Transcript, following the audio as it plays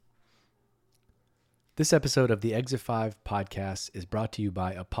This episode of the Exit 5 podcast is brought to you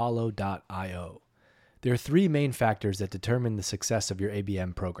by Apollo.io. There are three main factors that determine the success of your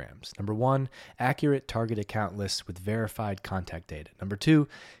ABM programs. Number one, accurate target account lists with verified contact data. Number two,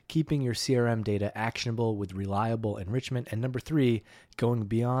 keeping your CRM data actionable with reliable enrichment. And number three, going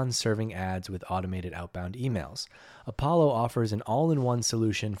beyond serving ads with automated outbound emails. Apollo offers an all-in-one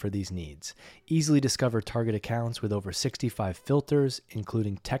solution for these needs. Easily discover target accounts with over 65 filters,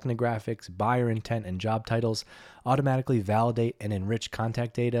 including technographics, buyer intent, and job titles. Automatically validate and enrich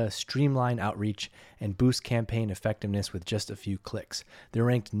contact data, streamline outreach, and boost campaign effectiveness with just a few clicks. They're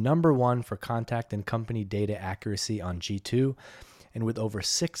ranked number one for contact and company data accuracy on G2, and with over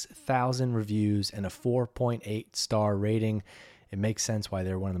 6,000 reviews and a 4.8 star rating, it makes sense why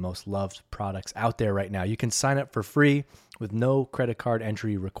they're one of the most loved products out there right now. You can sign up for free with no credit card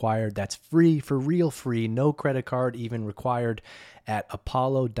entry required. That's free, for real free, no credit card even required at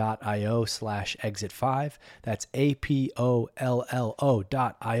apollo.io/exit5. That's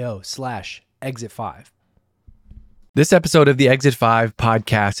APOLLO.io/exit5. This episode of the Exit 5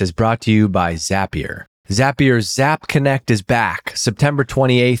 podcast is brought to you by Zapier. Zapier's Zap Connect is back September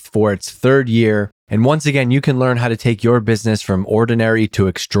 28th for its third year. And once again, you can learn how to take your business from ordinary to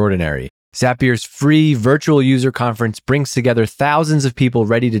extraordinary. Zapier's free virtual user conference brings together thousands of people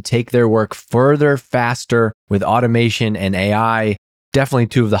ready to take their work further, faster with automation and AI. Definitely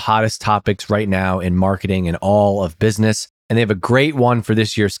two of the hottest topics right now in marketing and all of business. And they have a great one for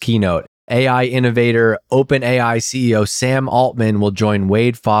this year's keynote. AI innovator, OpenAI CEO Sam Altman will join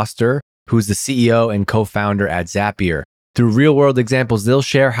Wade Foster, who's the CEO and co-founder at Zapier. Through real-world examples, they'll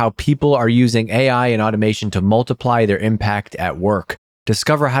share how people are using AI and automation to multiply their impact at work.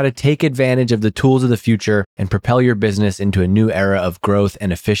 Discover how to take advantage of the tools of the future and propel your business into a new era of growth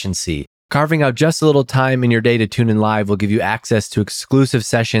and efficiency. Carving out just a little time in your day to tune in live will give you access to exclusive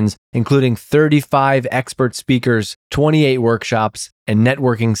sessions, including 35 expert speakers, 28 workshops, and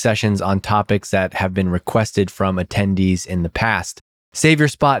networking sessions on topics that have been requested from attendees in the past. Save your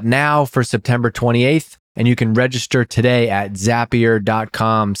spot now for September 28th. And you can register today at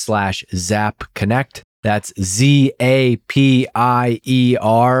zapier.com/zapconnect. That's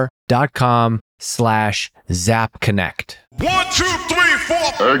zapier.com/zapconnect. 1, 2, 3,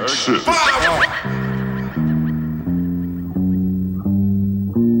 4, exit 5.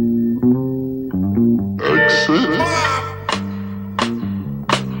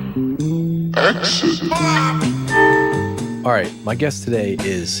 Exit 5. All right, my guest today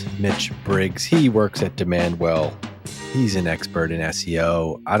is Mitch Briggs. He works at Demandwell. He's an expert in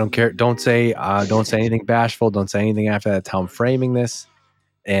SEO. I don't care. Don't say anything bashful. Don't say anything after that. That's how I'm framing this.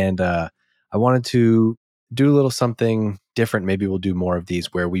 And I wanted to do a little something different. Maybe we'll do more of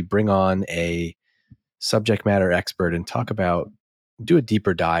these where we bring on a subject matter expert and do a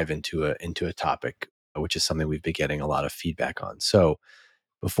deeper dive into a topic, which is something we've been getting a lot of feedback on. So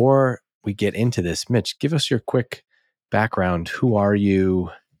before we get into this, Mitch, give us your quick background. Who are you?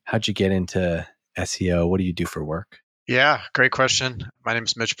 How'd you get into SEO? What do you do for work? Yeah, great question. My name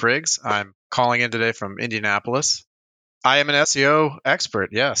is Mitch Briggs. I'm calling in today from Indianapolis. I am an SEO expert,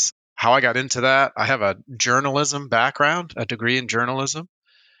 yes. How I got into that, I have a journalism background, a degree in journalism.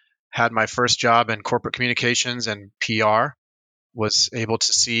 Had my first job in corporate communications and PR. Was able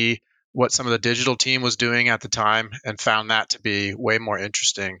to see what some of the digital team was doing at the time and found that to be way more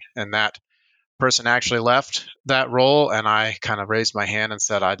interesting. And that person actually left that role, and I kind of raised my hand and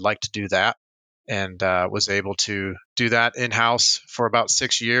said I'd like to do that, and was able to do that in-house for about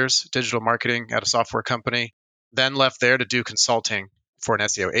 6 years, digital marketing at a software company, then left there to do consulting for an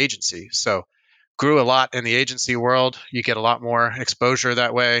SEO agency. So grew a lot in the agency world. You get a lot more exposure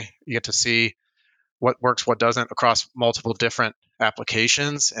that way. You get to see what works, what doesn't across multiple different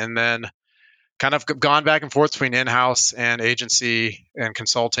applications, and then kind of gone back and forth between in-house and agency and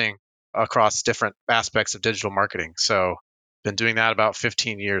consulting across different aspects of digital marketing. So been doing that about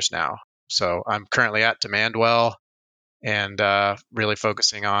 15 years now. So I'm currently at Demandwell and really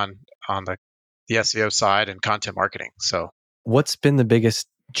focusing on the SEO side and content marketing. So what's been the biggest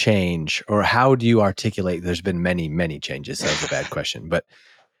change, or how do you articulate? There's been many, many changes. That was a bad question, but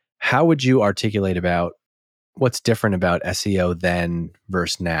how would you articulate about what's different about SEO then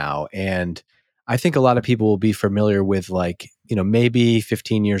versus now? And I think a lot of people will be familiar with, like, maybe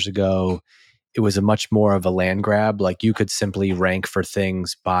 15 years ago, it was a much more of a land grab. Like, you could simply rank for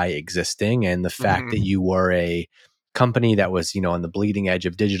things by existing. And the fact that you were a company that was, on the bleeding edge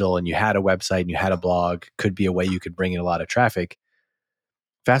of digital and you had a website and you had a blog could be a way you could bring in a lot of traffic.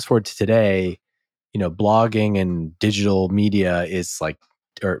 Fast forward to today, blogging and digital media is like,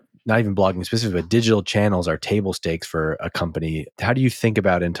 or not even blogging specifically, but digital channels are table stakes for a company. How do you think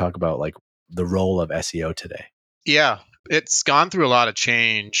about and talk about, like, the role of SEO today? Yeah, it's gone through a lot of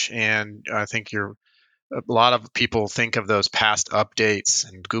change, and I think a lot of people think of those past updates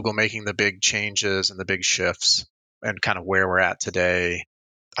and Google making the big changes and the big shifts and kind of where we're at today.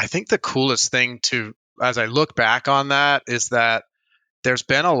 I think the coolest thing as I look back on that, is that there's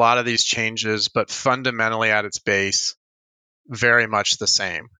been a lot of these changes, but fundamentally at its base, very much the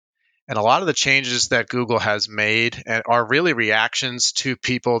same. And a lot of the changes that Google has made are really reactions to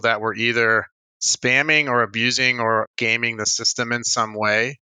people that were either spamming or abusing or gaming the system in some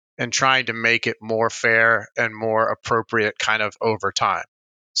way, and trying to make it more fair and more appropriate kind of over time.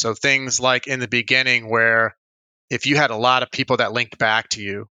 So things like in the beginning, where if you had a lot of people that linked back to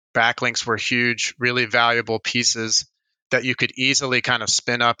you, backlinks were huge, really valuable pieces that you could easily kind of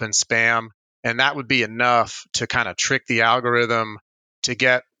spin up and spam. And that would be enough to kind of trick the algorithm to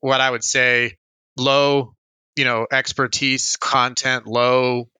get what I would say low, expertise content,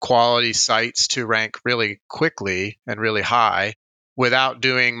 low quality sites to rank really quickly and really high without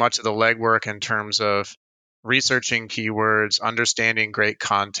doing much of the legwork in terms of researching keywords, understanding great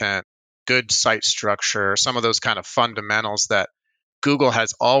content, good site structure, some of those kind of fundamentals that Google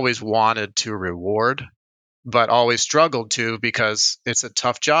has always wanted to reward, but always struggled to, because it's a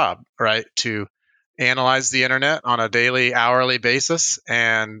tough job, right? To analyze the internet on a daily, hourly basis.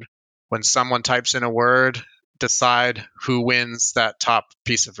 And when someone types in a word, decide who wins that top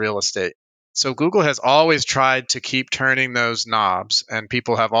piece of real estate. So Google has always tried to keep turning those knobs, and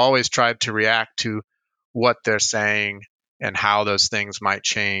people have always tried to react to what they're saying and how those things might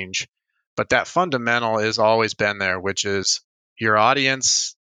change. But that fundamental has always been there, which is your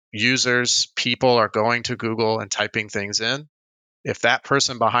audience, users, people are going to Google and typing things in. If that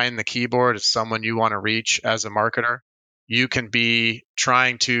person behind the keyboard is someone you want to reach as a marketer, you can be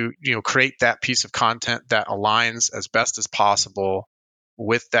trying to, create that piece of content that aligns as best as possible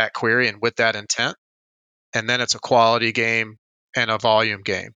with that query and with that intent. And then it's a quality game and a volume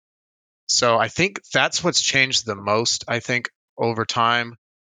game. So I think that's what's changed the most, I think, over time,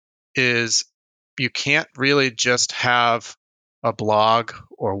 is you can't really just have a blog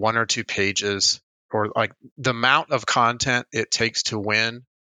or one or two pages, or like the amount of content it takes to win,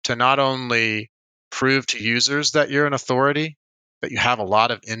 to not only prove to users that you're an authority, but you have a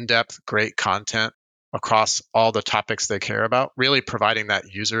lot of in-depth, great content across all the topics they care about, really providing that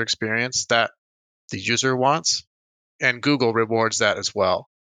user experience that the user wants. And Google rewards that as well.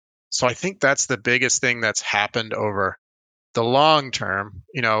 So I think that's the biggest thing that's happened over the long term,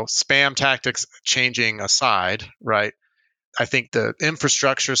 spam tactics changing aside, right? I think the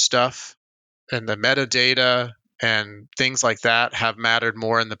infrastructure stuff and the metadata and things like that have mattered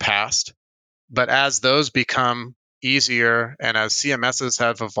more in the past. But as those become easier, and as CMSs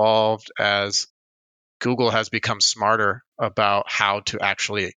have evolved, as Google has become smarter about how to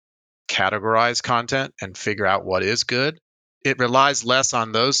actually categorize content and figure out what is good, it relies less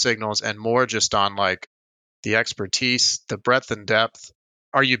on those signals and more just on like the expertise, the breadth and depth.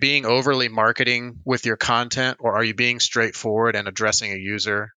 Are you being overly marketing with your content, or are you being straightforward and addressing a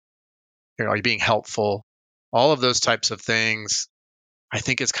user? Are you being helpful? All of those types of things, I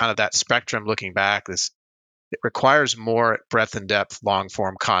think it's kind of that spectrum looking back. It requires more breadth and depth, long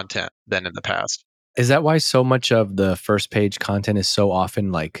form content than in the past. Is that why so much of the first page content is so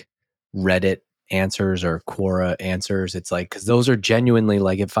often like Reddit answers or Quora answers? It's like, because those are genuinely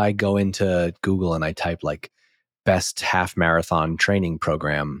like, if I go into Google and I type like best half marathon training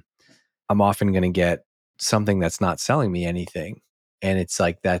program, I'm often going to get something that's not selling me anything. And it's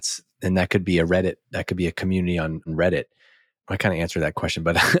like, and that could be a Reddit, that could be a community on Reddit. I kind of answered that question,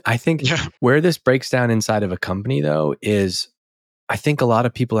 but I think where this breaks down inside of a company though is, I think a lot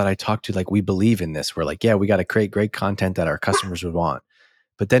of people that I talk to, like, we believe in this. We're like, yeah, we got to create great content that our customers would want.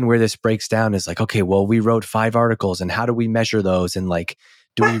 But then where this breaks down is like, okay, well, we wrote 5 articles and how do we measure those? And like,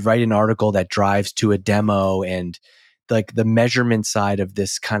 do we write an article that drives to a demo? And like the measurement side of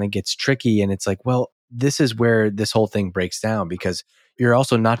this kind of gets tricky. And it's like, well, this is where this whole thing breaks down, because you're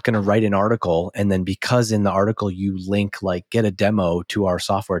also not going to write an article. And then because in the article you link like, get a demo to our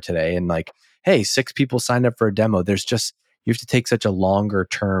software today, and like, hey, 6 people signed up for a demo. You have to take such a longer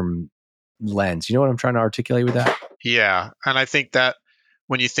term lens. You know what I'm trying to articulate with that? Yeah. And I think that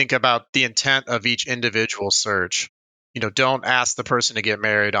when you think about the intent of each individual search, don't ask the person to get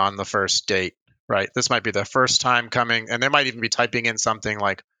married on the first date, right? This might be their first time coming, and they might even be typing in something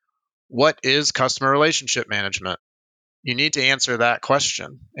like, what is customer relationship management? You need to answer that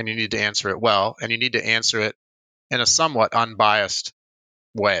question, and you need to answer it well, and you need to answer it in a somewhat unbiased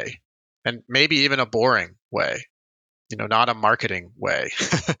way, and maybe even a boring way, not a marketing way.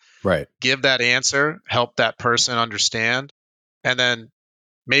 Right. Give that answer, help that person understand, and then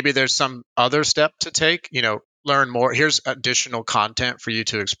Maybe there's some other step to take, learn more. Here's additional content for you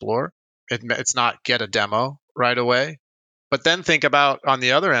to explore. It's not get a demo right away. But then think about on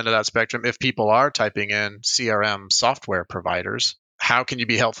the other end of that spectrum, if people are typing in CRM software providers, how can you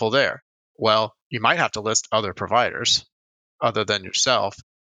be helpful there? Well, you might have to list other providers other than yourself,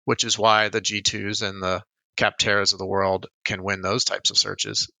 which is why the G2s and the Capteras of the world can win those types of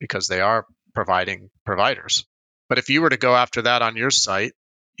searches because they are providing providers. But if you were to go after that on your site,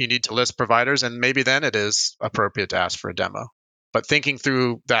 you need to list providers, and maybe then it is appropriate to ask for a demo. But thinking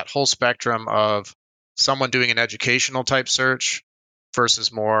through that whole spectrum of someone doing an educational type search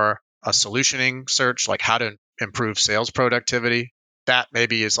versus more a solutioning search, like how to improve sales productivity, that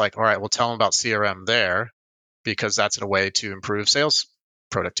maybe is like, all right, we'll tell them about CRM there because that's a way to improve sales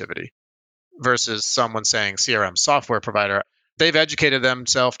productivity versus someone saying CRM software provider. They've educated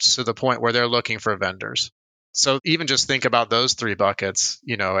themselves to the point where they're looking for vendors. So even just think about those three buckets,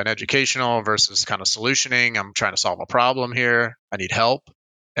 an educational versus kind of solutioning. I'm trying to solve a problem here. I need help.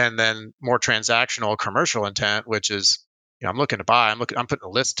 And then more transactional commercial intent, which is, I'm looking to buy, I'm putting a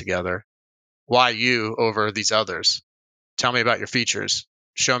list together. Why you over these others? Tell me about your features.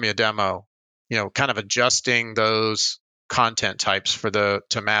 Show me a demo. Kind of adjusting those content types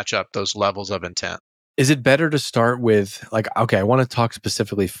to match up those levels of intent. Is it better to start with okay, I want to talk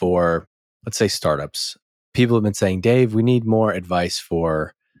specifically for, let's say, startups. People have been saying, Dave, we need more advice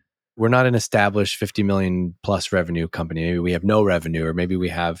we're not an established 50 million plus revenue company. Maybe we have no revenue, or maybe we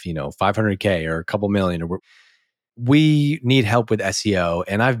have, 500K or a couple million, or we need help with SEO.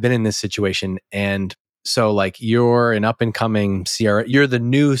 And I've been in this situation. And so you're an up and coming CRM, you're the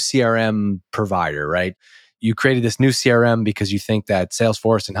new CRM provider, right? You created this new CRM because you think that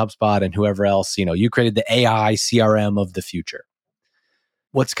Salesforce and HubSpot and whoever else, you created the AI CRM of the future.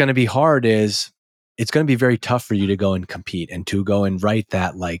 What's going to be hard is it's going to be very tough for you to go and compete and to go and write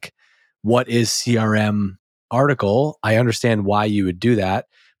that what is CRM article. I understand why you would do that,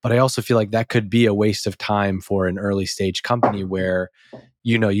 but I also feel like that could be a waste of time for an early stage company where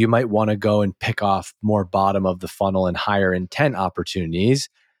you might want to go and pick off more bottom of the funnel and higher intent opportunities.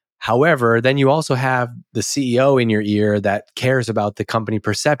 However, then you also have the CEO in your ear that cares about the company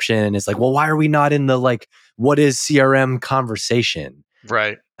perception and is like, well, why are we not in the what is CRM conversation?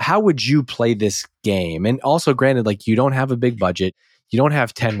 Right. How would you play this game? And also, granted, you don't have a big budget, you don't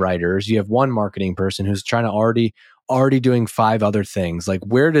have 10 writers, you have one marketing person who's trying to already doing 5 other things.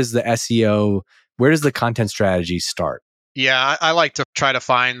 Where does the SEO, where does the content strategy start? Yeah, I like to try to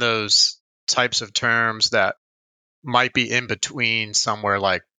find those types of terms that might be in between somewhere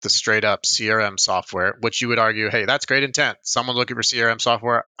like the straight up CRM software, which you would argue, hey, that's great intent. Someone looking for CRM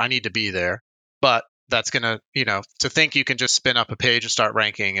software, I need to be there. But that's going to, to think you can just spin up a page and start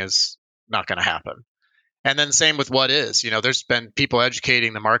ranking is not going to happen. And then same with what is, there's been people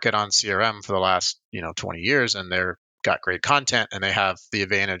educating the market on CRM for the last, 20 years, and they're got great content and they have the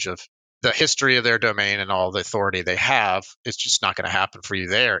advantage of the history of their domain and all the authority they have. It's just not going to happen for you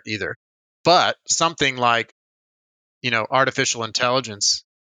there either. But something like, artificial intelligence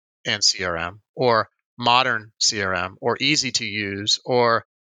and CRM, or modern CRM, or easy to use, or,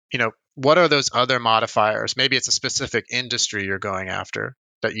 what are those other modifiers? Maybe it's a specific industry you're going after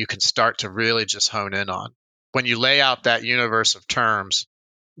that you can start to really just hone in on. When you lay out that universe of terms,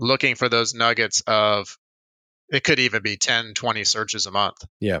 looking for those nuggets of, it could even be 10, 20 searches a month.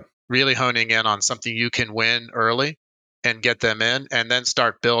 Yeah. Really honing in on something you can win early and get them in, and then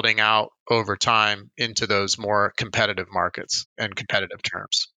start building out over time into those more competitive markets and competitive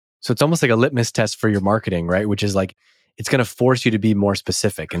terms. So it's almost like a litmus test for your marketing, right? Which is it's going to force you to be more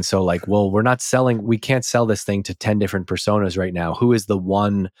specific. And so well, we can't sell this thing to 10 different personas right now. Who is the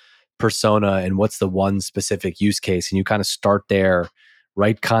one persona and what's the one specific use case? And you kind of start there,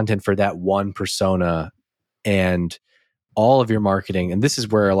 write content for that one persona, and all of your marketing. And this is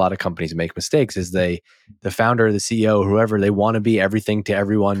where a lot of companies make mistakes is the founder, the CEO, whoever, they want to be everything to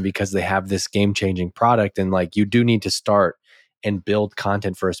everyone because they have this game-changing product. And you do need to start and build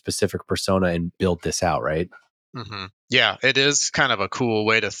content for a specific persona and build this out, right? Mm-hmm. Yeah, it is kind of a cool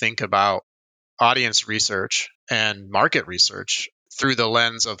way to think about audience research and market research through the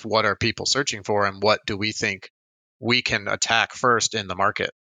lens of what are people searching for and what do we think we can attack first in the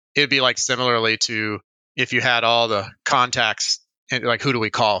market. It'd be like similarly to if you had all the contacts and who do we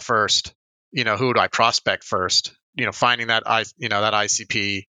call first? Who do I prospect first? Finding that that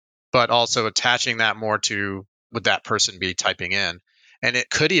ICP, but also attaching that more to would that person be typing in? And it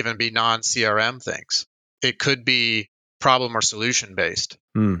could even be non-CRM things. It could be problem or solution based.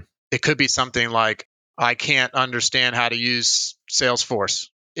 It could be something like, I can't understand how to use Salesforce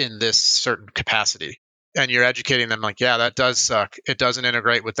in this certain capacity. and you're educating them like, yeah, that does suck. It doesn't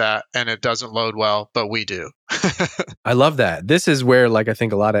integrate with that and it doesn't load well, but we do. I love that. This is where like I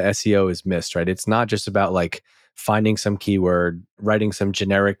think a lot of SEO is missed, right? It's not just about like finding some keyword, writing some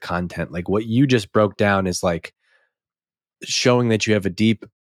generic content. Like what you just broke down is like showing that you have a deep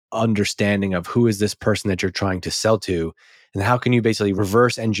understanding of who is this person that you're trying to sell to and how can you basically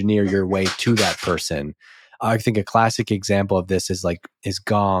reverse engineer your way to that person. I think a classic example of this is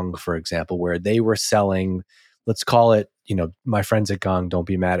Gong, for example, where they were selling, let's call it, my friends at Gong, don't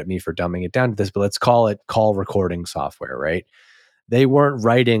be mad at me for dumbing it down to this, but let's call it call recording software, right? They weren't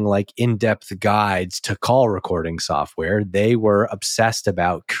writing like in-depth guides to call recording software. They were obsessed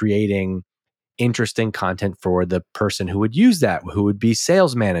about creating interesting content for the person who would use that, who would be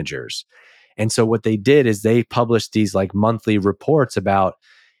sales managers. And so what they did is they published these like monthly reports about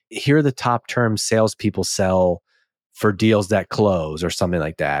here are the top terms salespeople sell for deals that close or something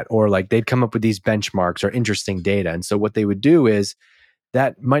like that. Or like they'd come up with these benchmarks or interesting data. And so what they would do is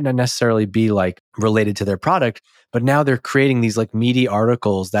that might not necessarily be like related to their product, but now they're creating these like meaty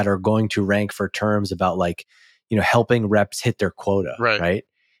articles that are going to rank for terms about like, helping reps hit their quota, right?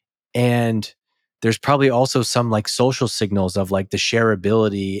 And there's probably also some like social signals of like the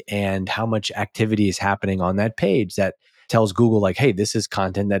shareability and how much activity is happening on that page that tells Google like, hey, this is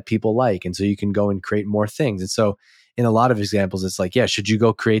content that people like. And so you can go and create more things. And so in a lot of examples, it's like, yeah, should you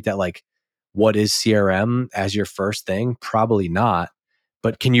go create that like, what is CRM as your first thing? Probably not.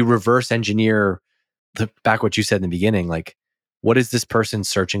 But can you reverse engineer back what you said in the beginning, like, what is this person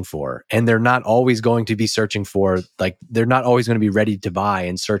searching for? And they're not always going to be searching for, like, they're not always going to be ready to buy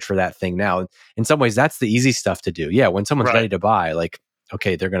and search for that thing now. In some ways, that's the easy stuff to do. Yeah, when someone's ready to buy, like,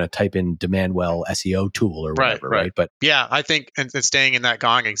 okay, they're going to type in Demandwell SEO tool or whatever, right? But yeah, I think, and staying in that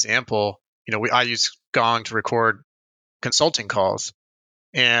Gong example, I use Gong to record consulting calls.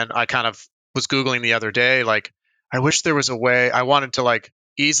 And I kind of was Googling the other day, like, I wish there was a way I wanted to like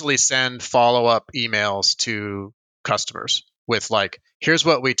easily send follow-up emails to customers with like, here's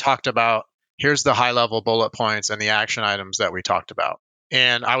what we talked about. Here's the high level bullet points and the action items that we talked about.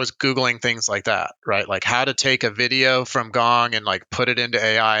 And I was Googling things like that, right? Like how to take a video from Gong and like put it into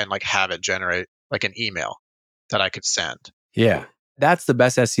AI and like have it generate like an email that I could send. Yeah. That's the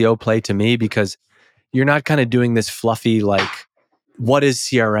best SEO play to me because you're not kind of doing this fluffy, like, what is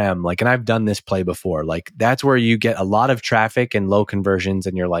CRM? Like, and I've done this play before. Like, that's where you get a lot of traffic and low conversions,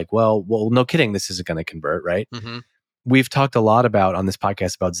 and you're like, well, no kidding, this isn't going to convert, right? Mm-hmm. We've talked a lot about on this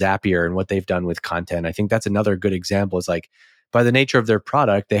podcast about Zapier and what they've done with content. I think that's another good example. Is like, by the nature of their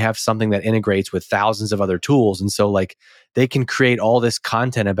product, they have something that integrates with thousands of other tools. And so like they can create all this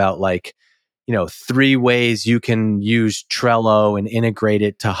content about like, 3 ways you can use Trello and integrate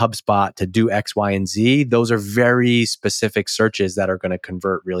it to HubSpot to do X, Y, and Z. Those are very specific searches that are going to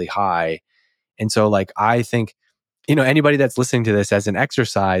convert really high. And so like, I think, anybody that's listening to this as an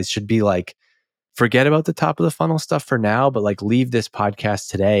exercise should be like, forget about the top of the funnel stuff for now, but like leave this podcast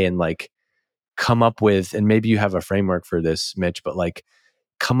today and like come up with, and maybe you have a framework for this, Mitch, but like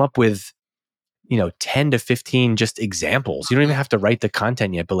come up with 10 to 15 just examples. You don't even have to write the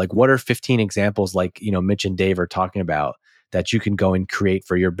content yet, but like what are 15 examples like, Mitch and Dave are talking about that you can go and create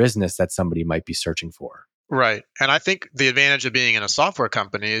for your business that somebody might be searching for? Right. And I think the advantage of being in a software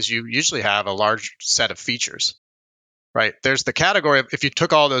company is you usually have a large set of features, right? There's the category. If you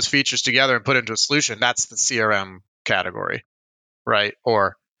took all those features together and put into a solution, that's the CRM category, right?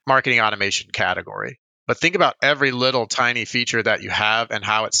 Or marketing automation category. But think about every little tiny feature that you have and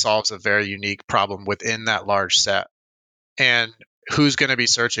how it solves a very unique problem within that large set. And who's going to be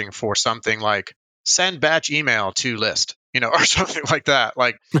searching for something like send batch email to list, or something like that.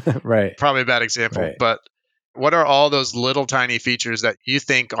 Like, right. Probably a bad example, Right. but what are all those little tiny features that you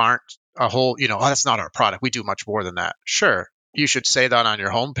think aren't a whole, that's not our product. We do much more than that. Sure. You should say that on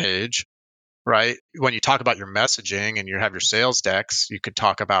your homepage, right? When you talk about your messaging and you have your sales decks, you could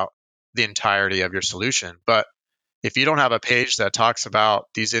talk about the entirety of your solution. But if you don't have a page that talks about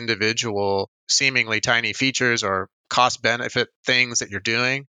these individual seemingly tiny features or cost benefit things that you're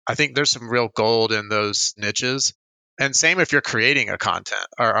doing, I think there's some real gold in those niches. And same if you're creating a content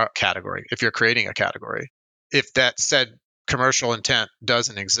or a category, if you're creating a category. If that said commercial intent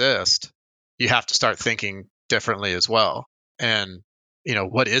doesn't exist, you have to start thinking differently as well. And,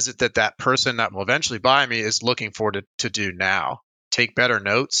 what is it that person that will eventually buy me is looking for to do now? Take better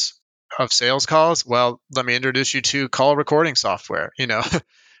notes of sales calls? Well, let me introduce you to call recording software.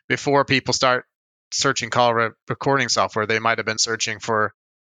 Before people start searching call recording software, they might have been searching for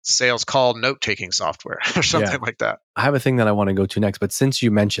sales call note-taking software or something like that. I have a thing that I want to go to next, but since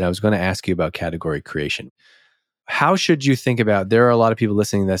you mentioned, I was going to ask you about category creation. how should you think about, there are a lot of people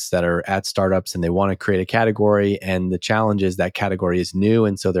listening to this that are at startups and they want to create a category, and the challenge is that category is new,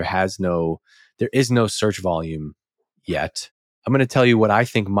 and so there is no search volume yet. I'm going to tell you what I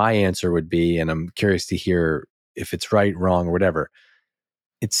think my answer would be, and I'm curious to hear if it's right, wrong, or whatever.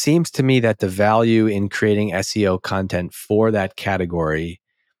 It seems to me that the value in creating SEO content for that category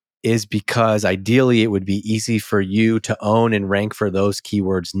is because ideally it would be easy for you to own and rank for those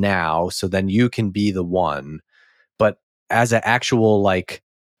keywords now, so then you can be the one. But as an actual like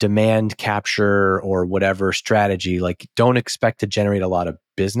demand capture or whatever strategy, like don't expect to generate a lot of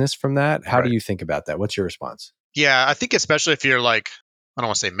business from that. How do Right. you think about that? What's your response? Yeah, I think especially if you're like, I don't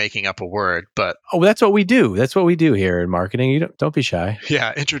want to say making up a word, but Oh, that's what we do. That's what we do here in marketing. You don't be shy.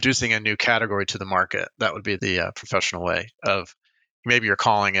 yeah, introducing a new category to the market. That would be the professional way of, maybe you're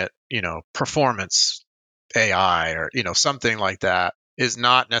calling it, performance AI or, something like that, is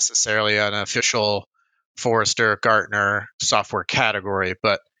not necessarily an official Forrester, Gartner software category,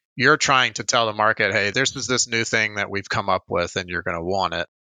 but you're trying to tell the market, hey, there's this new thing that we've come up with and you're going to want it.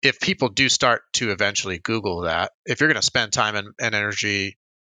 If people do start to eventually Google that, if you're going to spend time and energy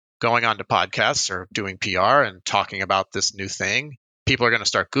going on to podcasts or doing PR and talking about this new thing, people are going to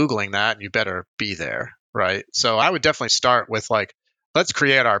start Googling that and you better be there. Right. So I would definitely start with like, let's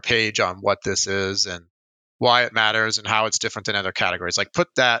create our page on what this is and why it matters and how it's different than other categories. Like put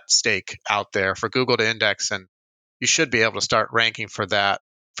that stake out there for Google to index, and you should be able to start ranking for that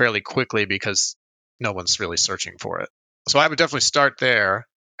fairly quickly because no one's really searching for it. So I would definitely start there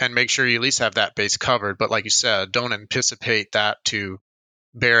and make sure you at least have that base covered. But like you said, don't anticipate that to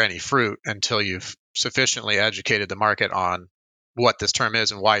bear any fruit until you've sufficiently educated the market on what this term is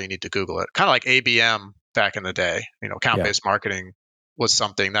and why you need to Google it. Kind of like ABM back in the day. Account-based marketing was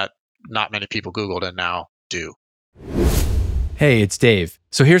something that not many people Googled and now do. Hey, it's Dave.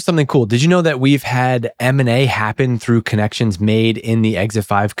 So here's something cool. Did you know that we've had M&A happen through connections made in the Exit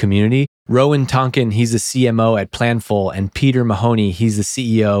 5 community? Rowan Tonkin, he's the CMO at Planful, and Peter Mahoney, he's the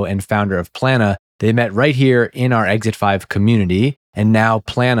CEO and founder of Plana. They met right here in our Exit 5 community, and now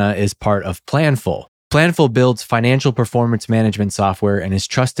Plana is part of Planful. Planful builds financial performance management software and is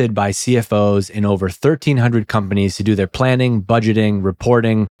trusted by CFOs in over 1,300 companies to do their planning, budgeting,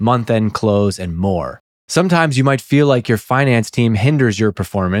 reporting, month-end close, and more. Sometimes you might feel like your finance team hinders your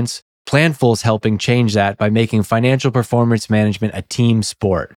performance. Planful's helping change that by making financial performance management a team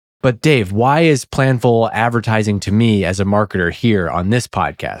sport. But Dave, why is Planful advertising to me as a marketer here on this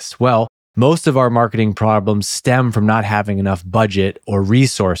podcast? Well, most of our marketing problems stem from not having enough budget or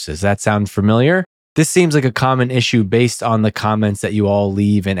resources. That sound familiar? This seems like a common issue based on the comments that you all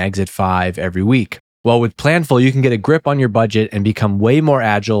leave in Exit 5 every week. Well, with Planful, you can get a grip on your budget and become way more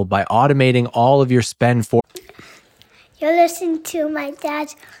agile by automating all of your spend for... You're listening to my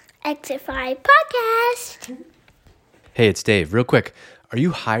dad's Exit 5 podcast. Hey, it's Dave. Real quick, are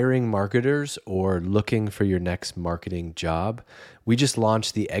you hiring marketers or looking for your next marketing job? We just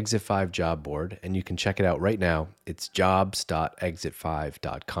launched the Exit 5 job board, and you can check it out right now. It's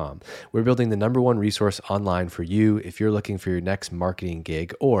jobs.exit5.com. We're building the #1 resource online for you if you're looking for your next marketing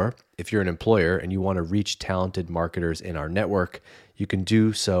gig, or if you're an employer and you want to reach talented marketers in our network, you can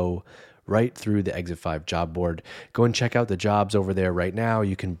do so right through the Exit 5 job board. Go and check out the jobs over there right now.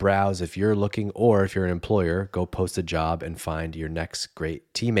 You can browse if you're looking, or if you're an employer, go post a job and find your next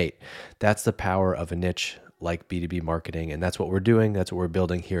great teammate. That's the power of a niche like B2B marketing, and that's what we're doing. That's what we're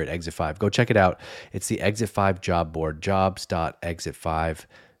building here at Exit 5. Go check it out. It's the Exit 5 job board,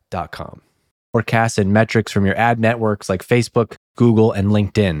 jobs.exit5.com. Forecasts and metrics from your ad networks like Facebook, Google, and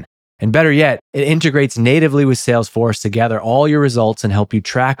LinkedIn. And better yet, it integrates natively with Salesforce to gather all your results and help you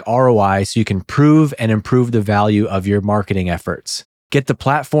track ROI so you can prove and improve the value of your marketing efforts. Get the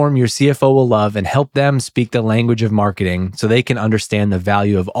platform your CFO will love and help them speak the language of marketing so they can understand the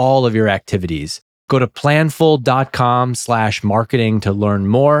value of all of your activities. Go to planful.com/marketing to learn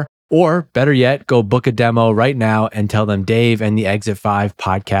more, or better yet, go book a demo right now and tell them Dave and the Exit 5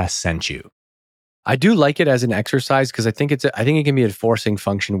 podcast sent you. I do like it as an exercise because I think it can be a forcing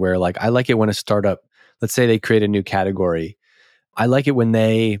function where, like, I like it when a startup, let's say they create a new category. I like it when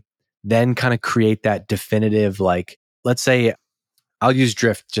they then kind of create that definitive, like, let's say I'll use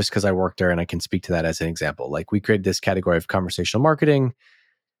Drift just because I work there and I can speak to that as an example. Like, we created this category of conversational marketing.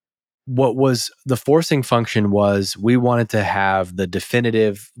 What was the forcing function was we wanted to have the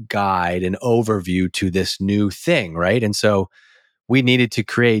definitive guide and overview to this new thing, right? And so we needed to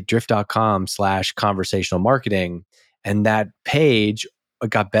create drift.com/conversational marketing. And that page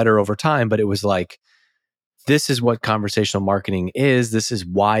got better over time, but it was like, this is what conversational marketing is. This is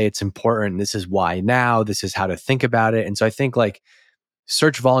why it's important. This is why now. This is how to think about it. And so I think, like,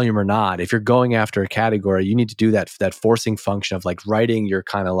 search volume or not, if you're going after a category, you need to do that forcing function of like writing your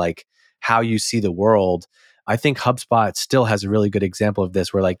kind of like how you see the world. I think HubSpot still has a really good example of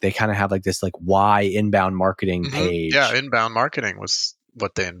this where like they kind of have like this like why inbound marketing page. Yeah, inbound marketing was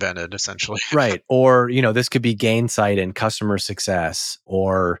what they invented essentially. Right. Or, this could be Gainsight and customer success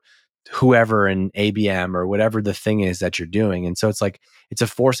or whoever in ABM or whatever the thing is that you're doing. And so it's like, it's a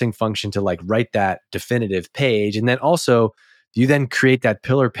forcing function to like write that definitive page. And then also you then create that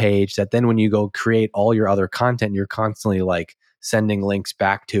pillar page that then when you go create all your other content, you're constantly like sending links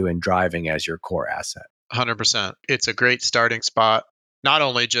back to and driving as your core asset. 100%. It's a great starting spot, not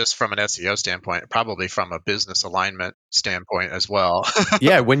only just from an SEO standpoint, probably from a business alignment standpoint as well.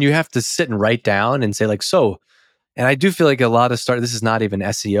 Yeah, when you have to sit and write down and say like, and I do feel like a lot of this is not even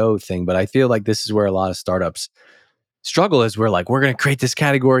SEO thing, but I feel like this is where a lot of startups struggle is we're going to create this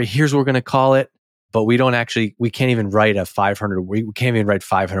category. Here's what we're going to call it. But we can't even write we can't even write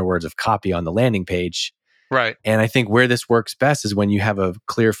 500 words of copy on the landing page. Right. And I think where this works best is when you have a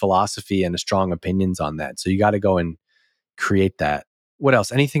clear philosophy and a strong opinions on that. So you got to go and create that. What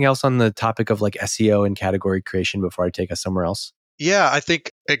else? Anything else on the topic of like SEO and category creation before I take us somewhere else? Yeah, I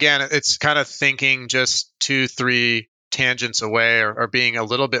think, again, it's kind of thinking just 2-3 tangents away or being a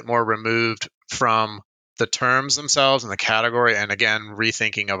little bit more removed from the terms themselves and the category. And again,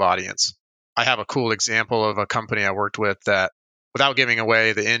 rethinking of audience. I have a cool example of a company I worked with that, without giving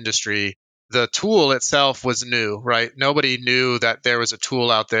away the industry, the tool itself was new, right? Nobody knew that there was a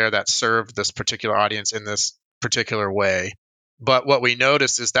tool out there that served this particular audience in this particular way. But what we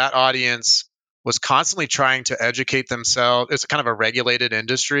noticed is that audience was constantly trying to educate themselves. It's kind of a regulated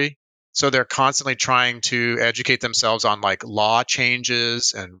industry. So they're constantly trying to educate themselves on like law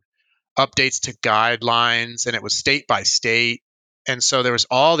changes and updates to guidelines. And it was state by state. And so there was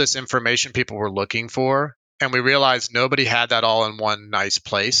all this information people were looking for. And we realized nobody had that all in one nice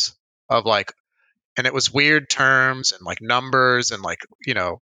place of like, and it was weird terms and like numbers and like,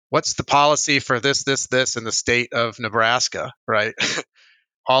 what's the policy for this in the state of Nebraska, right?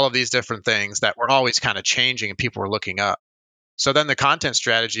 All of these different things that were always kind of changing and people were looking up. So then the content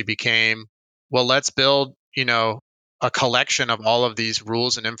strategy became, well, let's build, a collection of all of these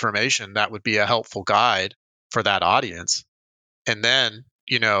rules and information that would be a helpful guide for that audience. And then,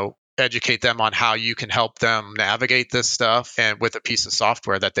 educate them on how you can help them navigate this stuff and with a piece of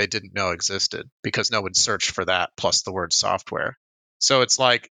software that they didn't know existed because no one searched for that plus the word software. So it's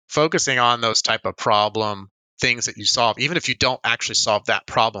like focusing on those type of problem things that you solve, even if you don't actually solve that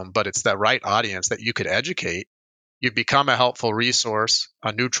problem, but it's the right audience that you could educate, you become a helpful resource,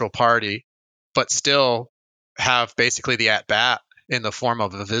 a neutral party, but still have basically the at bat in the form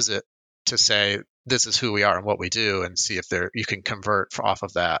of a visit to say, this is who we are and what we do, and see if you can convert off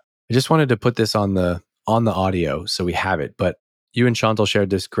of that. I just wanted to put this on the audio so we have it, but you and Chantal shared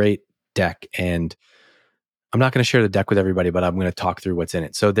this great deck, and I'm not going to share the deck with everybody, but I'm going to talk through what's in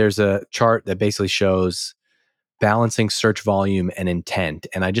it. So there's a chart that basically shows balancing search volume and intent,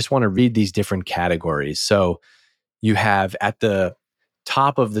 and I just want to read these different categories. So you have at the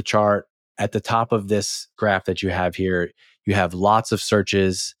top of the chart, at the top of this graph that you have here, you have lots of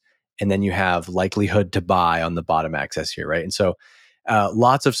searches, and then you have likelihood to buy on the bottom axis here, right? And so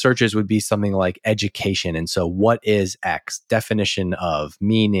lots of searches would be something like education. And so what is X? Definition of,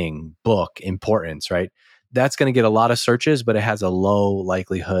 meaning, book, importance, right? That's going to get a lot of searches, but it has a low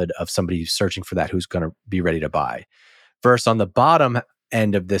likelihood of somebody searching for that who's going to be ready to buy. Versus on the bottom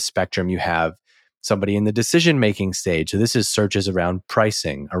end of this spectrum, you have somebody in the decision-making stage. So this is searches around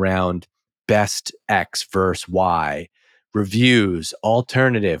pricing, around best X versus Y, reviews,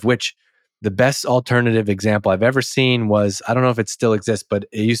 alternative, which the best alternative example I've ever seen was, I don't know if it still exists, but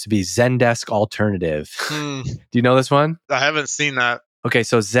it used to be Zendesk Alternative. Do you know this one? I haven't seen that. Okay,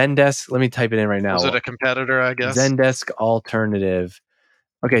 so Zendesk, let me type it in right now. Was it a competitor, I guess? Zendesk Alternative.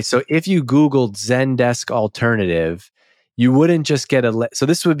 Okay, so if you Googled Zendesk Alternative, you wouldn't just get so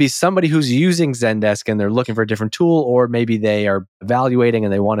this would be somebody who's using Zendesk and they're looking for a different tool, or maybe they are evaluating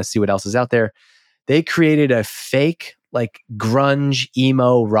and they want to see what else is out there. They created a fake like grunge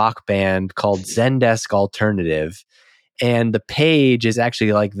emo rock band called Zendesk Alternative. And the page is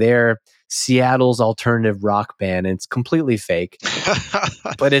actually like their Seattle's alternative rock band. And it's completely fake,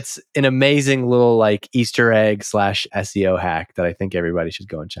 but it's an amazing little like Easter egg / SEO hack that I think everybody should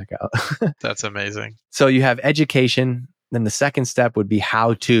go and check out. That's amazing. So you have education. Then the second step would be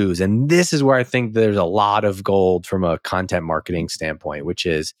how-tos. And this is where I think there's a lot of gold from a content marketing standpoint, which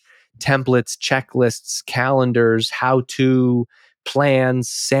is templates, checklists, calendars, how-to plans,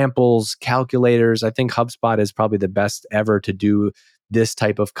 samples, calculators. I think HubSpot is probably the best ever to do this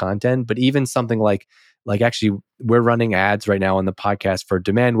type of content. But even something like actually we're running ads right now on the podcast for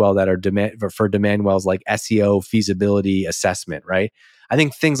Demandwell that are for Demandwell's like SEO feasibility assessment, right? I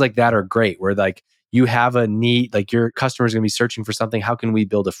think things like that are great where like you have a need, like your customer is going to be searching for something. How can we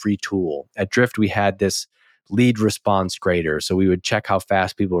build a free tool? At Drift, we had this lead response grader. So we would check how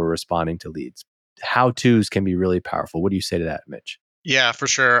fast people were responding to leads. How-tos can be really powerful. What do you say to that, Mitch? Yeah, for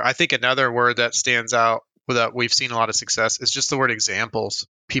sure. I think another word that stands out that we've seen a lot of success is just the word examples.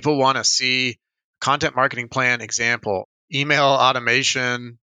 People want to see content marketing plan example, email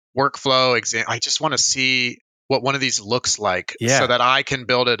automation, workflow example. I just want to see what one of these looks like so that I can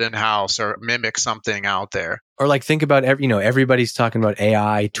build it in-house or mimic something out there. Or like think about everybody's talking about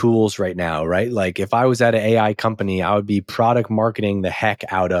AI tools right now, right? Like if I was at an AI company, I would be product marketing the heck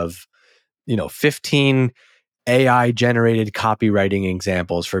out of 15 AI generated copywriting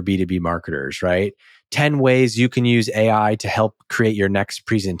examples for B2B marketers, right? 10 ways you can use AI to help create your next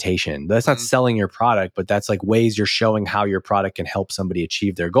presentation. That's not selling your product, but that's like ways you're showing how your product can help somebody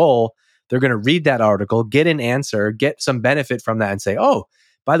achieve their goal. They're going to read that article, get an answer, get some benefit from that and say, oh,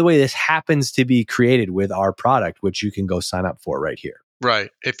 by the way, this happens to be created with our product, which you can go sign up for right here. Right.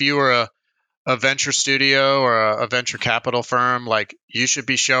 If you were a venture studio or a venture capital firm, like you should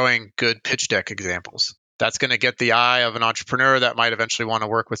be showing good pitch deck examples. That's going to get the eye of an entrepreneur that might eventually want to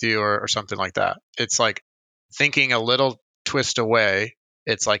work with you or something like that. It's like thinking a little twist away.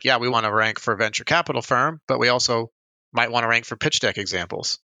 It's like, yeah, we want to rank for venture capital firm, but we also might want to rank for pitch deck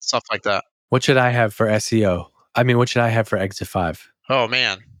examples, stuff like that. What should I have for SEO? I mean, what should I have for Exit 5? Oh,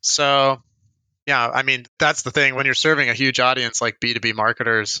 man. So, yeah, I mean, that's the thing. When you're serving a huge audience like B2B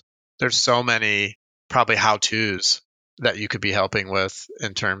marketers, there's so many probably how-tos that you could be helping with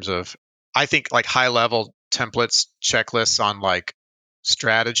in terms of, I think like high level templates, checklists on like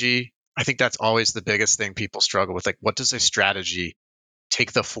strategy. I think that's always the biggest thing people struggle with. Like, what does a strategy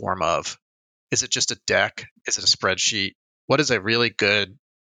take the form of? Is it just a deck? Is it a spreadsheet? What is a really good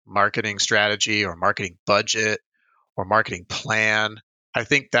marketing strategy or marketing budget or marketing plan? I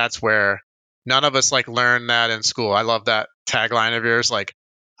think that's where none of us like learn that in school. I love that tagline of yours. Like,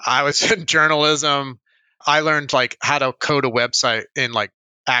 I was in journalism. I learned like how to code a website in like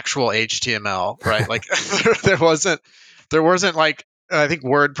actual HTML, right? Like there wasn't like, I think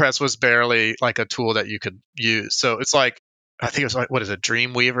WordPress was barely like a tool that you could use. So it's like, I think it was like, what is it?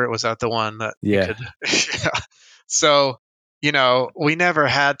 Dreamweaver? Was that the one that you could? Yeah. So, we never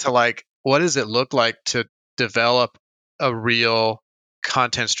had to like, what does it look like to develop a real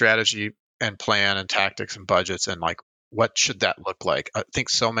content strategy and plan and tactics and budgets and like, what should that look like? I think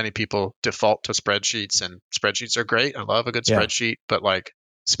so many people default to spreadsheets, and spreadsheets are great. I love a good spreadsheet, but like,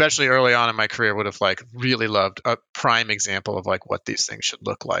 especially early on in my career, would have like really loved a prime example of like what these things should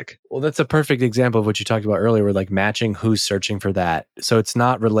look like. Well, that's a perfect example of what you talked about earlier, where like matching who's searching for that. So it's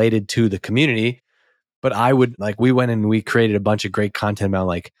not related to the community, but I would like, we went and we created a bunch of great content about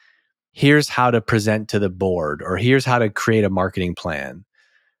like, here's how to present to the board, or here's how to create a marketing plan.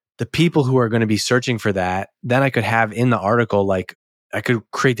 The people who are going to be searching for that, then I could have in the article, like I could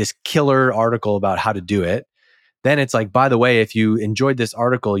create this killer article about how to do it. Then it's like, by the way, if you enjoyed this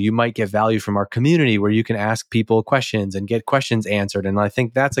article, you might get value from our community where you can ask people questions and get questions answered. And I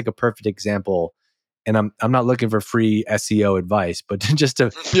think that's like a perfect example. And I'm not looking for free SEO advice, but just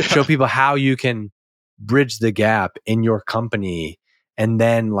to show people how you can bridge the gap in your company and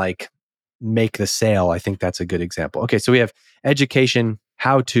then like make the sale. I think that's a good example. Okay, so we have education,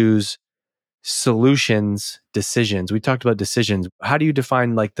 how-tos, solutions, decisions. We talked about decisions. How do you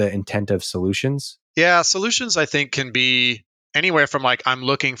define like the intent of solutions? Yeah, solutions I think can be anywhere from like, I'm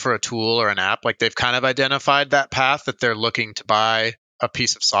looking for a tool or an app. Like they've kind of identified that path that they're looking to buy a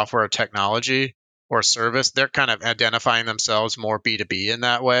piece of software or technology or service. They're kind of identifying themselves more B2B in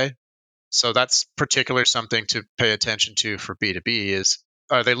that way. So that's particularly something to pay attention to for B2B is,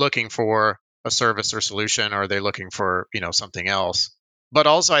 are they looking for a service or solution, or are they looking for, something else? But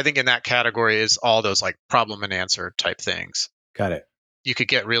also I think in that category is all those like problem and answer type things. Got it. You could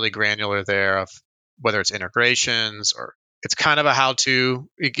get really granular there of whether it's integrations or it's kind of a how-to.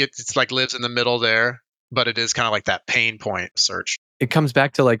 It's like lives in the middle there, but it is kind of like that pain point search. It comes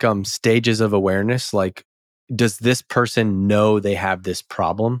back to like stages of awareness. Like, does this person know they have this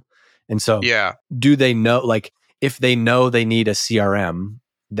problem? And so do they know, like if they know they need a CRM,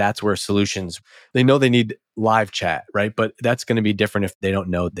 that's where solutions, they know they need live chat, right? But that's going to be different if they don't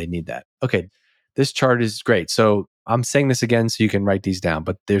know they need that. Okay, this chart is great. So I'm saying this again so you can write these down,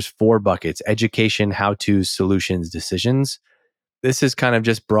 but there's 4 buckets: education, how-to, solutions, decisions. This is kind of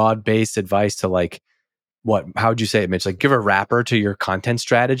just broad-based advice to like, how would you say it, Mitch? Like give a wrapper to your content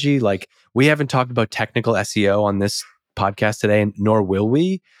strategy. Like we haven't talked about technical SEO on this podcast today, and nor will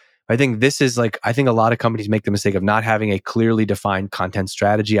we. I think this is I think a lot of companies make the mistake of not having a clearly defined content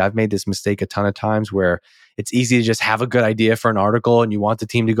strategy. I've made this mistake a ton of times where it's easy to just have a good idea for an article and you want the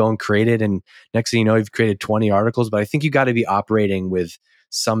team to go and create it. And next thing you know, you've created 20 articles. But I think you got to be operating with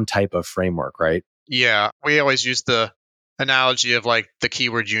some type of framework, right? Yeah, we always use the analogy of the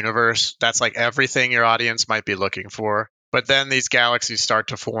keyword universe. That's everything your audience might be looking for. But then these galaxies start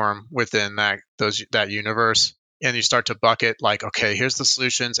to form within that universe, and you start to bucket okay, here's the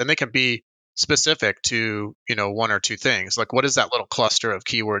solutions, and they can be specific to one or two things. What does that little cluster of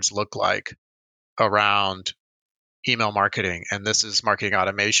keywords look like around email marketing? And this is marketing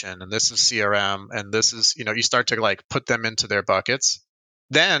automation, and this is CRM, and this is you start to put them into their buckets.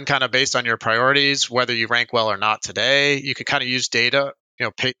 Then, kind of based on your priorities, whether you rank well or not today, you can kind of use data,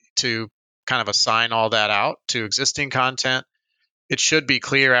 to kind of assign all that out to existing content. It should be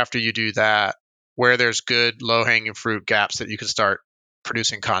clear after you do that where there's good low-hanging fruit gaps that you can start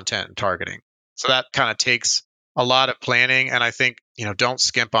producing content and targeting. So that kind of takes a lot of planning, and I think don't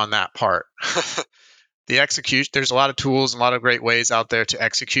skimp on that part. The execution, there's a lot of tools and a lot of great ways out there to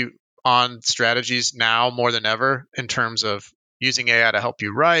execute on strategies now more than ever, in terms of using AI to help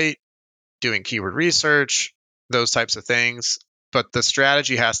you write, doing keyword research, those types of things. But the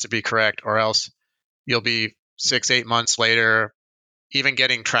strategy has to be correct, or else you'll be 6-8 months later, even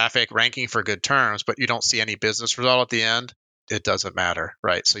getting traffic, ranking for good terms, but you don't see any business result at the end. It doesn't matter,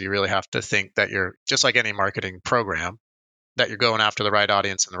 right? So you really have to think that you're, just like any marketing program, that you're going after the right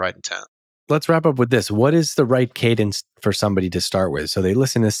audience and the right intent. Let's wrap up with this. What is the right cadence for somebody to start with? So they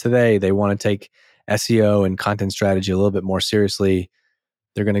listen to this today, they want to take SEO and content strategy a little bit more seriously.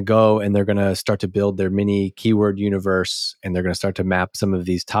 They're going to go and they're going to start to build their mini keyword universe, and they're going to start to map some of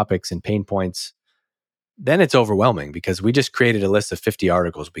these topics and pain points. Then it's overwhelming because we just created a list of 50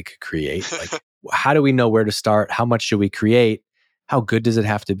 articles we could create. How do we know where to start? How much should we create? How good does it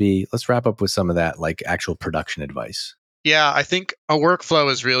have to be? Let's wrap up with some of that, actual production advice. Yeah, I think a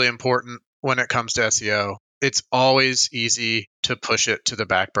workflow is really important when it comes to SEO. It's always easy to push it to the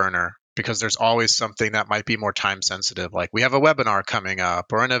back burner because there's always something that might be more time sensitive. Like we have a webinar coming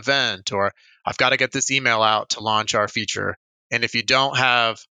up, or an event, or I've got to get this email out to launch our feature. And if you don't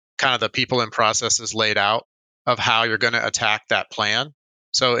have kind of the people and processes laid out of how you're going to attack that plan,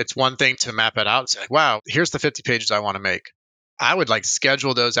 so it's one thing to map it out and say, wow, here's the 50 pages I want to make. I would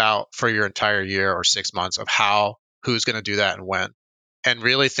schedule those out for your entire year or 6 months of who's going to do that and when, and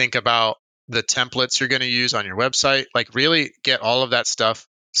really think about the templates you're going to use on your website. Really get all of that stuff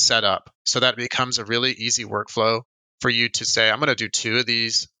set up so that it becomes a really easy workflow for you to say, I'm going to do 2 of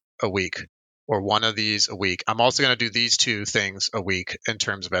these a week, or 1 of these a week. I'm also going to do these 2 things a week in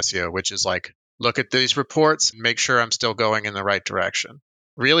terms of SEO, which is look at these reports and make sure I'm still going in the right direction.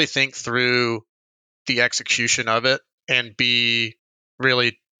 Really think through the execution of it and be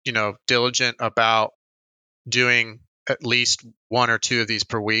really, diligent about doing at least 1 or 2 of these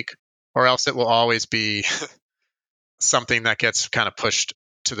per week, or else it will always be something that gets kind of pushed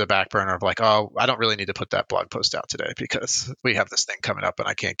to the back burner of oh, I don't really need to put that blog post out today because we have this thing coming up and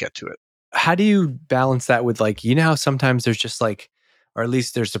I can't get to it. How do you balance that with how sometimes there's just or at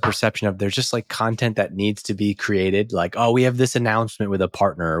least there's the perception of there's just content that needs to be created, oh, we have this announcement with a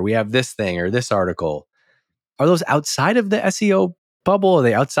partner, or we have this thing or this article. Are those outside of the SEO bubble? Are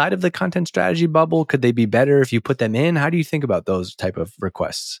they outside of the content strategy bubble? Could they be better if you put them in? How do you think about those type of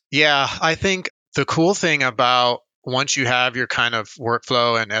requests? Yeah, I think the cool thing about once you have your kind of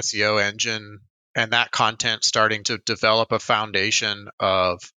workflow and SEO engine and that content starting to develop a foundation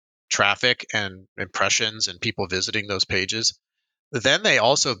of traffic and impressions and people visiting those pages, then they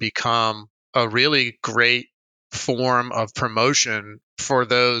also become a really great form of promotion for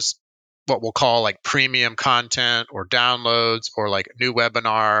those, what we'll call premium content or downloads, or new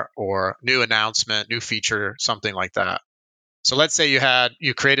webinar or new announcement, new feature, something like that. So let's say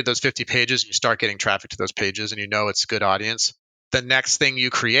you created those 50 pages and you start getting traffic to those pages and it's a good audience. The next thing you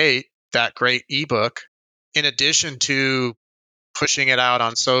create, that great ebook, in addition to pushing it out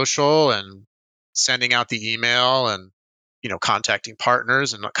on social and sending out the email and contacting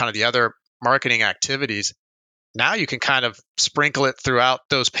partners and kind of the other marketing activities, now you can kind of sprinkle it throughout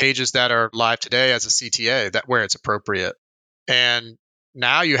those pages that are live today as a CTA, that where it's appropriate. And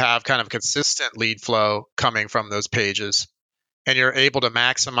now you have kind of consistent lead flow coming from those pages, and you're able to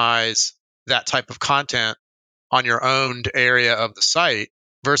maximize that type of content on your owned area of the site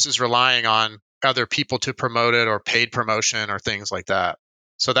versus relying on other people to promote it, or paid promotion, or things like that.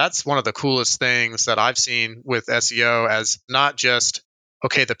 So that's one of the coolest things that I've seen with SEO, as not just,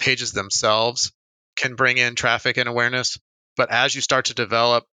 okay, the pages themselves can bring in traffic and awareness, but as you start to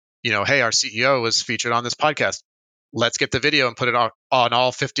develop, hey, our CEO was featured on this podcast. let's get the video and put it on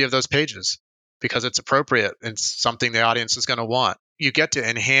all 50 of those pages because it's appropriate and something the audience is going to want. You get to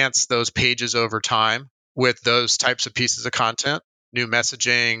enhance those pages over time with those types of pieces of content. New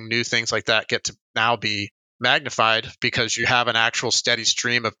messaging, new things like that get to now be magnified because you have an actual steady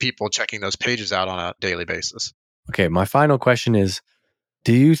stream of people checking those pages out on a daily basis. Okay, my final question is,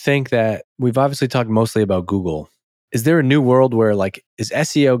 do you think that we've obviously talked mostly about Google? Is there a new world where is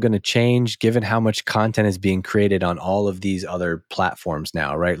SEO going to change given how much content is being created on all of these other platforms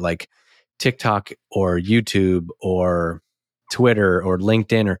now, right? Like TikTok or YouTube or Twitter or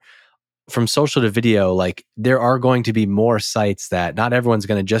LinkedIn, or from social to video, there are going to be more sites that not everyone's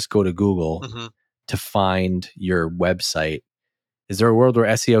going to just go to Google to find your website. Is there a world where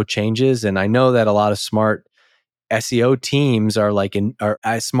SEO changes? And I know that a lot of smart SEO teams are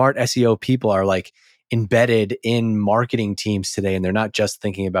smart SEO people are embedded in marketing teams today, and they're not just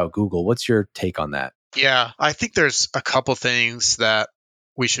thinking about Google. What's your take on that? Yeah, I think there's a couple things that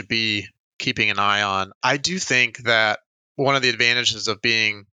we should be keeping an eye on. I do think that one of the advantages of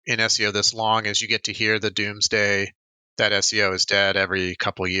being in SEO this long is you get to hear the doomsday that SEO is dead every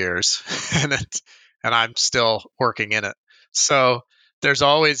couple years, and I'm still working in it. So there's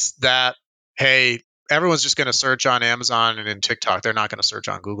always that, hey, everyone's just going to search on Amazon and in TikTok. They're not going to search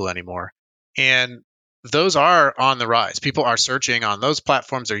on Google anymore. And those are on the rise. People are searching on those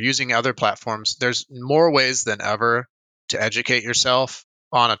platforms. They're using other platforms. There's more ways than ever to educate yourself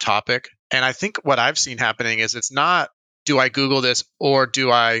on a topic. And I think what I've seen happening is it's not, do I Google this or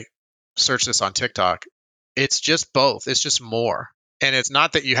do I search this on TikTok? It's just both. It's just more. And it's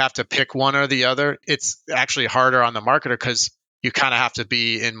not that you have to pick one or the other. It's actually harder on the marketer because you kind of have to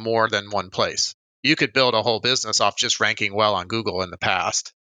be in more than one place. You could build a whole business off just ranking well on Google in the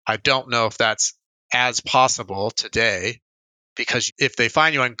past. I don't know if that's as possible today, because if they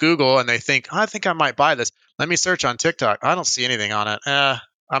find you on Google and they think, I think I might buy this, let me search on TikTok. I don't see anything on it.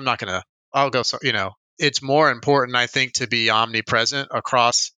 I'm not going to, I'll go, it's more important, I think, to be omnipresent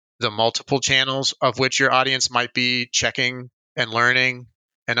across the multiple channels of which your audience might be checking and learning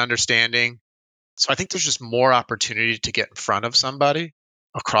and understanding. So I think there's just more opportunity to get in front of somebody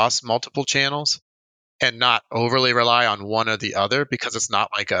across multiple channels and not overly rely on one or the other, because it's not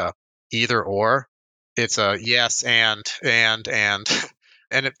like a either or. It's a yes and and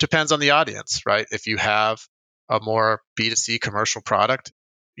it depends on the audience, right? If you have a more B2C commercial product,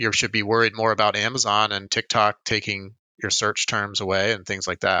 you should be worried more about Amazon and TikTok taking your search terms away and things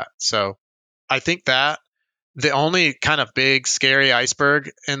like that. So I think that the only kind of big scary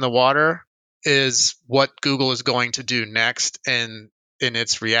iceberg in the water is what Google is going to do next and in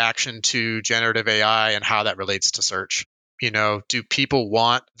its reaction to generative AI and how that relates to search. Do people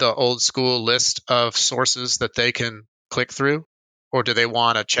want the old school list of sources that they can click through, or do they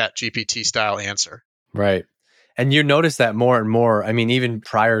want a Chat GPT style answer? Right. And you notice that more and more. I mean, even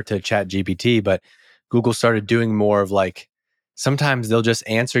prior to Chat GPT, but Google started doing more of sometimes they'll just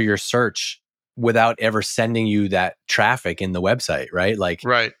answer your search without ever sending you that traffic in the website, right?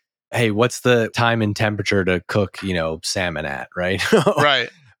 Right. Hey, what's the time and temperature to cook, salmon at, right? Right.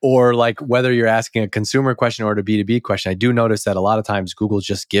 Or whether you're asking a consumer question or a B2B question, I do notice that a lot of times Google's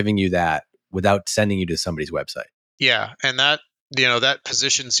just giving you that without sending you to somebody's website. Yeah. And that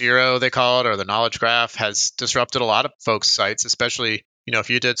position zero, they call it, or the knowledge graph, has disrupted a lot of folks' sites, especially, if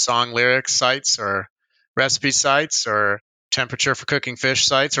you did song lyrics sites or recipe sites or temperature for cooking fish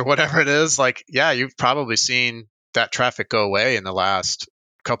sites or whatever it is. You've probably seen that traffic go away in the last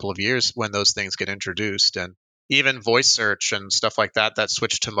couple of years when those things get introduced. And even voice search and stuff like that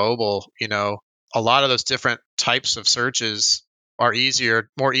switched to mobile, a lot of those different types of searches are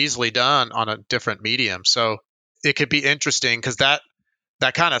more easily done on a different medium. So it could be interesting because that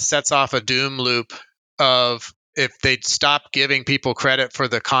kind of sets off a doom loop of, if they stop giving people credit for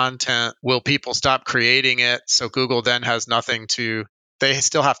the content, will people stop creating it? So Google then has nothing they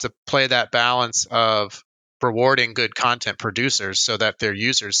still have to play that balance of rewarding good content producers so that their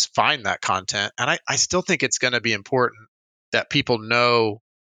users find that content. And I still think it's going to be important that people know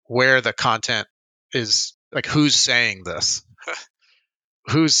where the content is, who's saying this,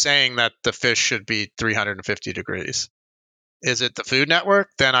 who's saying that the fish should be 350 degrees. Is it the Food Network?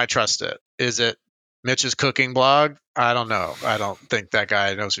 Then I trust it. Is it Mitch's cooking blog? I don't know. I don't think that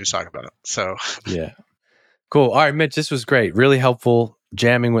guy knows what he's talking about. So yeah. Cool. All right, Mitch, this was great. Really helpful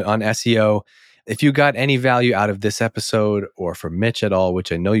jamming on SEO. If you got any value out of this episode or from Mitch at all,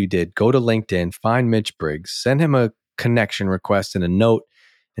 which I know you did, go to LinkedIn, find Mitch Briggs, send him a connection request and a note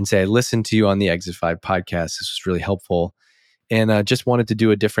and say, I listened to you on the Exit 5 podcast. This was really helpful. And just wanted to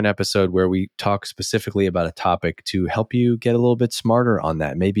do a different episode where we talk specifically about a topic to help you get a little bit smarter on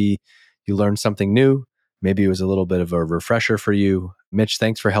that. Maybe you learned something new. Maybe it was a little bit of a refresher for you. Mitch,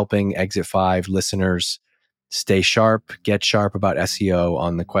 thanks for helping Exit 5 listeners stay sharp, get sharp about SEO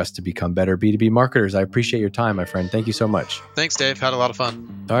on the quest to become better B2B marketers. I appreciate your time, my friend. Thank you so much. Thanks, Dave. Had a lot of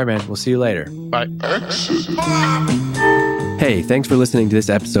fun. All right, man. We'll see you later. Bye. Exit 5. Hey, thanks for listening to this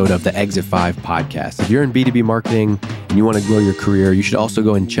episode of the Exit 5 podcast. If you're in B2B marketing and you want to grow your career, you should also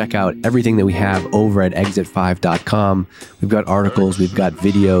go and check out everything that we have over at exit5.com. We've got articles, we've got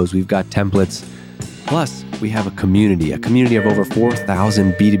videos, we've got templates. Plus, we have a community of over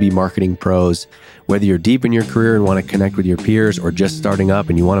 4,000 B2B marketing pros. Whether you're deep in your career and want to connect with your peers or just starting up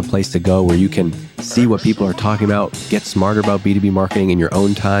and you want a place to go where you can see what people are talking about, get smarter about B2B marketing in your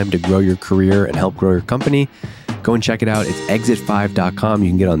own time to grow your career and help grow your company, go and check it out. It's exit5.com. You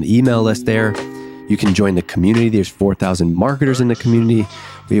can get on the email list there. You can join the community. There's 4,000 marketers in the community.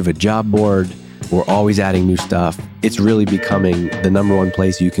 We have a job board. We're always adding new stuff. It's really becoming the number one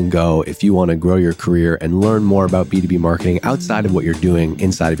place you can go if you want to grow your career and learn more about B2B marketing outside of what you're doing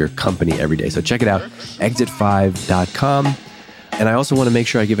inside of your company every day. So check it out, exit5.com. And I also want to make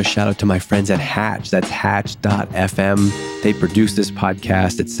sure I give a shout out to my friends at Hatch. That's hatch.fm. They produce this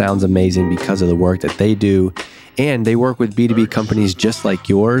podcast. It sounds amazing because of the work that they do. And they work with B2B companies just like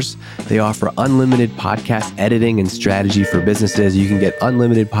yours. They offer unlimited podcast editing and strategy for businesses. You can get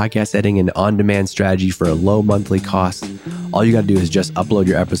unlimited podcast editing and on-demand strategy for a low monthly cost. All you got to do is just upload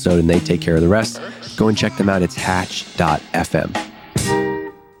your episode and they take care of the rest. Go and check them out. It's hatch.fm.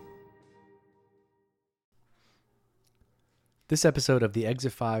 This episode of the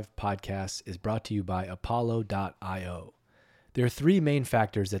Exit 5 podcast is brought to you by Apollo.io. There are three main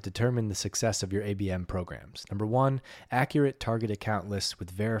factors that determine the success of your ABM programs. Number one, accurate target account lists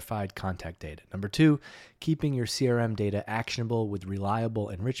with verified contact data. Number two, keeping your CRM data actionable with reliable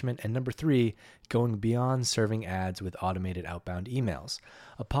enrichment. And number three, going beyond serving ads with automated outbound emails.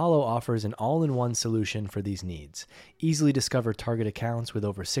 Apollo offers an all-in-one solution for these needs. Easily discover target accounts with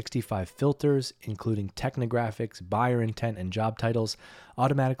over 65 filters, including technographics, buyer intent, and job titles.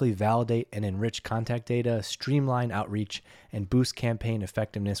 Automatically validate and enrich contact data, streamline outreach, and boost campaign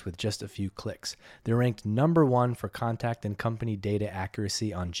effectiveness with just a few clicks. They're ranked number one for contact and company data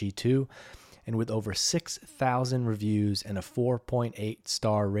accuracy on G2, and with over 6,000 reviews and a 4.8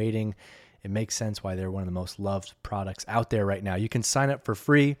 star rating, it makes sense why they're one of the most loved products out there right now. You can sign up for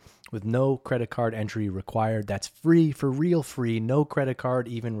free with no credit card entry required. That's free, for real free, no credit card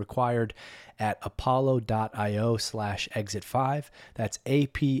even required at apollo.io/exit5. That's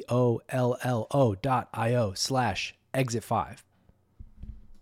APOLLO.io/exit5.